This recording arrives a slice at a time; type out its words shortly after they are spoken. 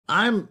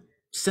I'm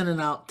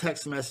sending out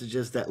text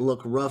messages that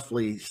look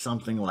roughly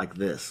something like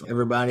this.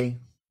 Everybody,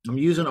 I'm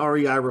using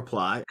REI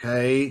reply,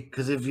 okay?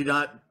 Because if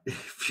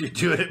you're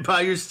doing it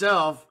by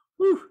yourself,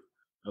 whew,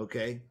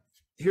 okay.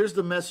 Here's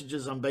the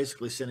messages I'm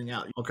basically sending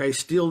out. Okay,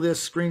 steal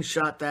this,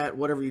 screenshot that,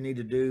 whatever you need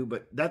to do.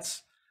 But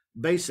that's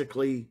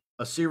basically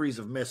a series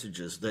of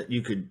messages that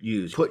you could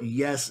use. Put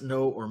yes,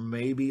 no, or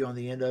maybe on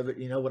the end of it.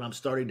 You know what? I'm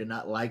starting to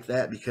not like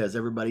that because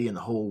everybody in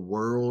the whole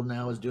world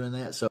now is doing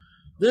that. So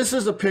this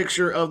is a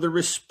picture of the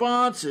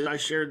responses. I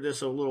shared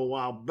this a little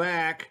while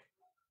back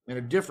in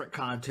a different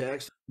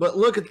context. But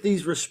look at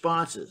these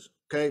responses,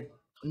 okay?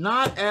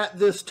 Not at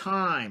this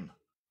time.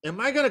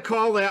 Am I going to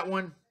call that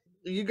one?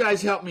 You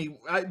guys help me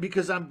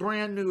because I'm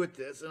brand new at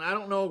this and I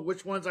don't know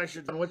which ones I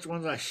should and which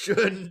ones I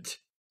shouldn't.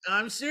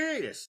 I'm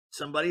serious.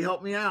 Somebody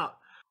help me out.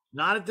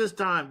 Not at this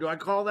time. Do I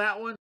call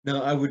that one?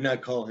 No, I would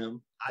not call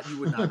him. You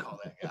would not call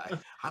that guy.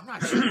 I'm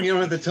not sure. You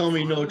don't have to tell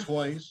me no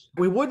twice.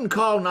 We wouldn't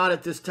call not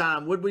at this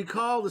time. Would we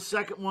call the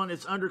second one?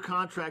 It's under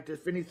contract.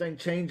 If anything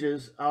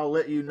changes, I'll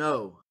let you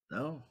know.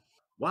 No.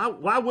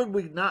 Why would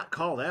we not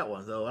call that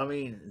one though? I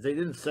mean, they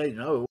didn't say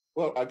no.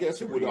 Well, I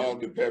guess it would all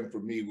depend for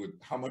me with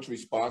how much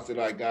response that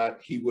I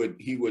got. He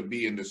would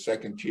be in the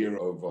second tier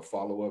of a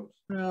follow-up.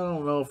 I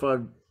don't know if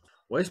I'd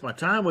waste my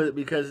time with it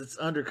because it's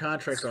under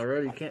contract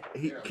already.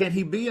 Can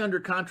he be under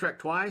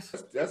contract twice?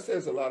 That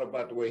says a lot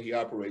about the way he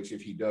operates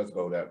if he does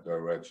go that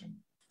direction.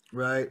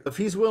 Right. If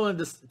he's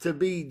willing to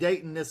be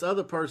dating this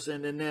other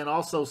person and then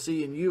also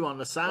seeing you on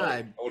the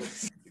side. Oh,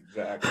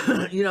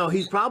 exactly. You know,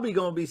 he's probably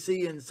going to be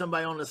seeing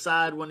somebody on the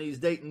side when he's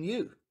dating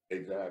you.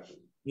 Exactly.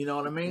 You know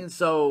what I mean?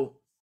 So,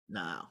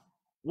 no.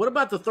 What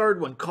about the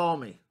third one? Call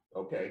me.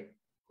 Okay.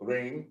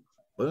 Ring.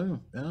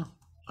 Boom. Yeah,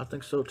 I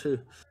think so too.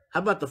 How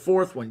about the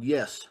fourth one?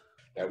 Yes.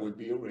 That would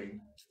be a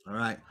ring. All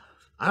right.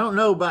 I don't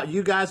know about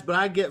you guys, but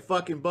I get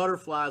fucking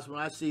butterflies when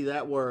I see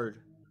that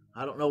word.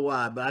 I don't know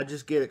why, but I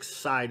just get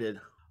excited.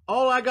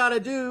 All I got to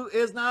do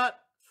is not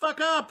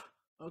fuck up.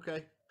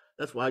 Okay.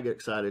 That's why I get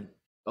excited.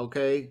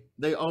 Okay.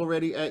 They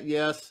already at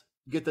yes.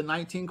 Get the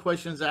 19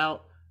 questions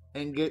out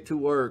and get to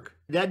work.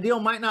 That deal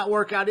might not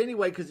work out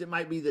anyway because it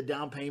might be the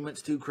down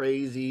payment's too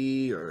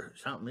crazy or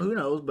something. Who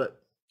knows? But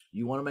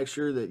you want to make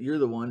sure that you're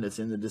the one that's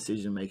in the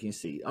decision-making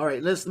seat. All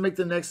right, let's make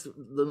the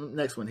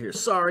next one here.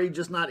 Sorry,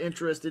 just not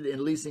interested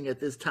in leasing at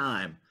this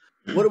time.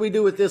 What do we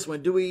do with this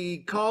one? Do we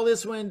call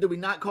this one? Do we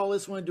not call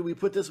this one? Do we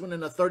put this one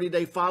in a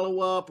 30-day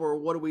follow-up, or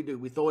what do we do?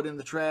 We throw it in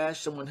the trash?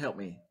 Someone help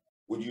me.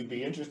 Would you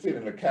be interested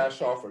in a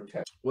cash offer?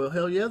 Well,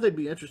 hell yeah, they'd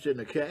be interested in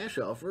a cash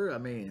offer. I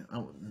mean,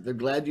 they're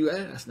glad you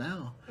asked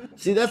now.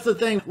 See, that's the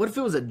thing. What if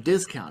it was a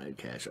discounted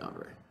cash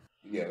offer?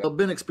 Yeah. I've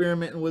been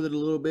experimenting with it a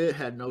little bit,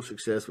 had no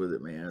success with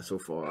it, man, so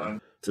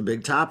far. It's a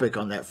big topic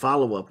on that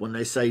follow-up. When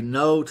they say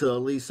no to a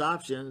lease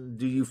option,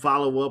 do you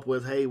follow up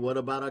with, hey, what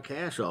about a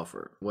cash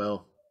offer?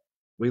 Well,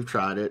 we've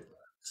tried it.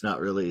 It's not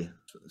really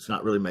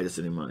made us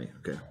any money,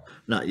 okay?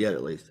 Not yet,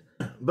 at least.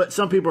 But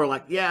some people are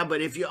like, yeah,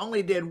 but if you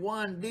only did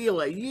one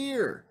deal a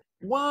year,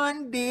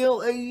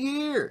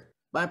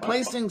 by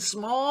placing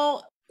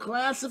small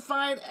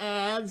classified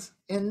ads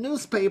in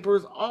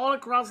newspapers all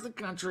across the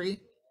country.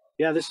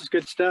 Yeah, this is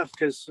good stuff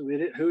because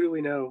who do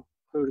we know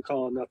who to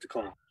call and not to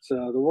call?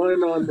 So the one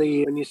on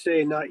when you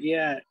say not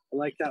yet, I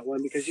like that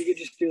one because you could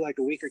just do like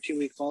a week or 2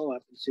 week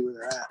follow-up and see where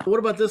they're at. What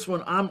about this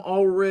one? I'm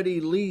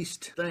already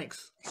leased.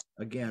 Thanks.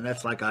 Again,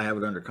 that's like I have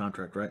it under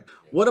contract, right?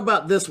 What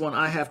about this one?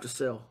 I have to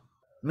sell.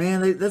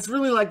 Man, that's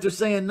really like they're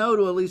saying no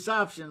to a lease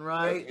option,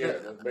 right? Yeah,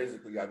 that's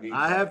basically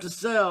I have to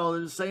sell.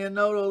 They're saying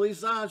no to a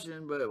lease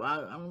option, but I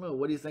don't know.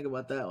 What do you think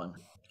about that one?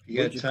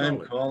 You got time,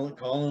 call and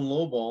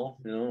lowball,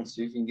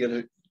 so you can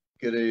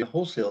get a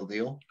wholesale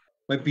deal.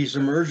 Might be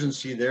some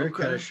urgency there,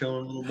 okay. Kind of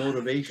showing a little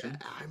motivation.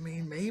 I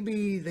mean,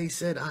 maybe they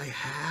said I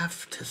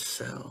have to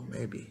sell,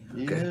 maybe.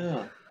 Okay.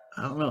 Yeah.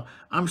 I don't know.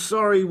 I'm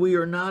sorry, we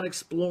are not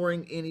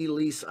exploring any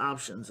lease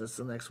options. That's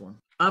the next one.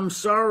 I'm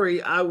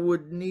sorry, I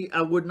would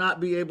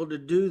not be able to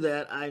do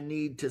that. I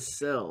need to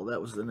sell.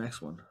 That was the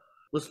next one.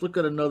 Let's look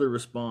at another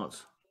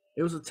response.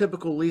 It was a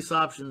typical lease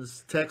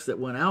options text that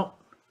went out.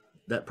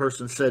 That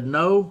person said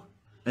no.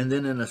 And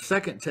then in a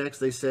second text,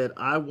 they said,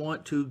 I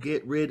want to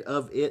get rid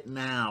of it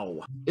now.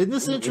 Isn't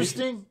this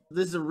interesting?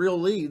 These are real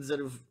leads that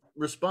have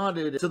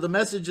responded to the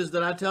messages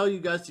that I tell you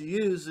guys to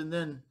use. And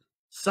then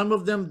some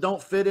of them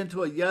don't fit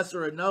into a yes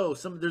or a no.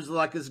 There's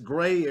like this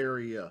gray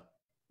area,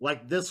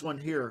 like this one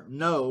here.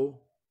 No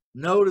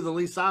to the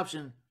lease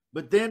option,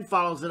 but then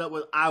follows it up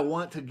with, I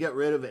want to get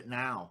rid of it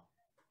now.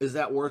 Is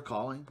that worth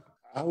calling?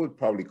 I would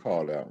probably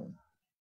call that one.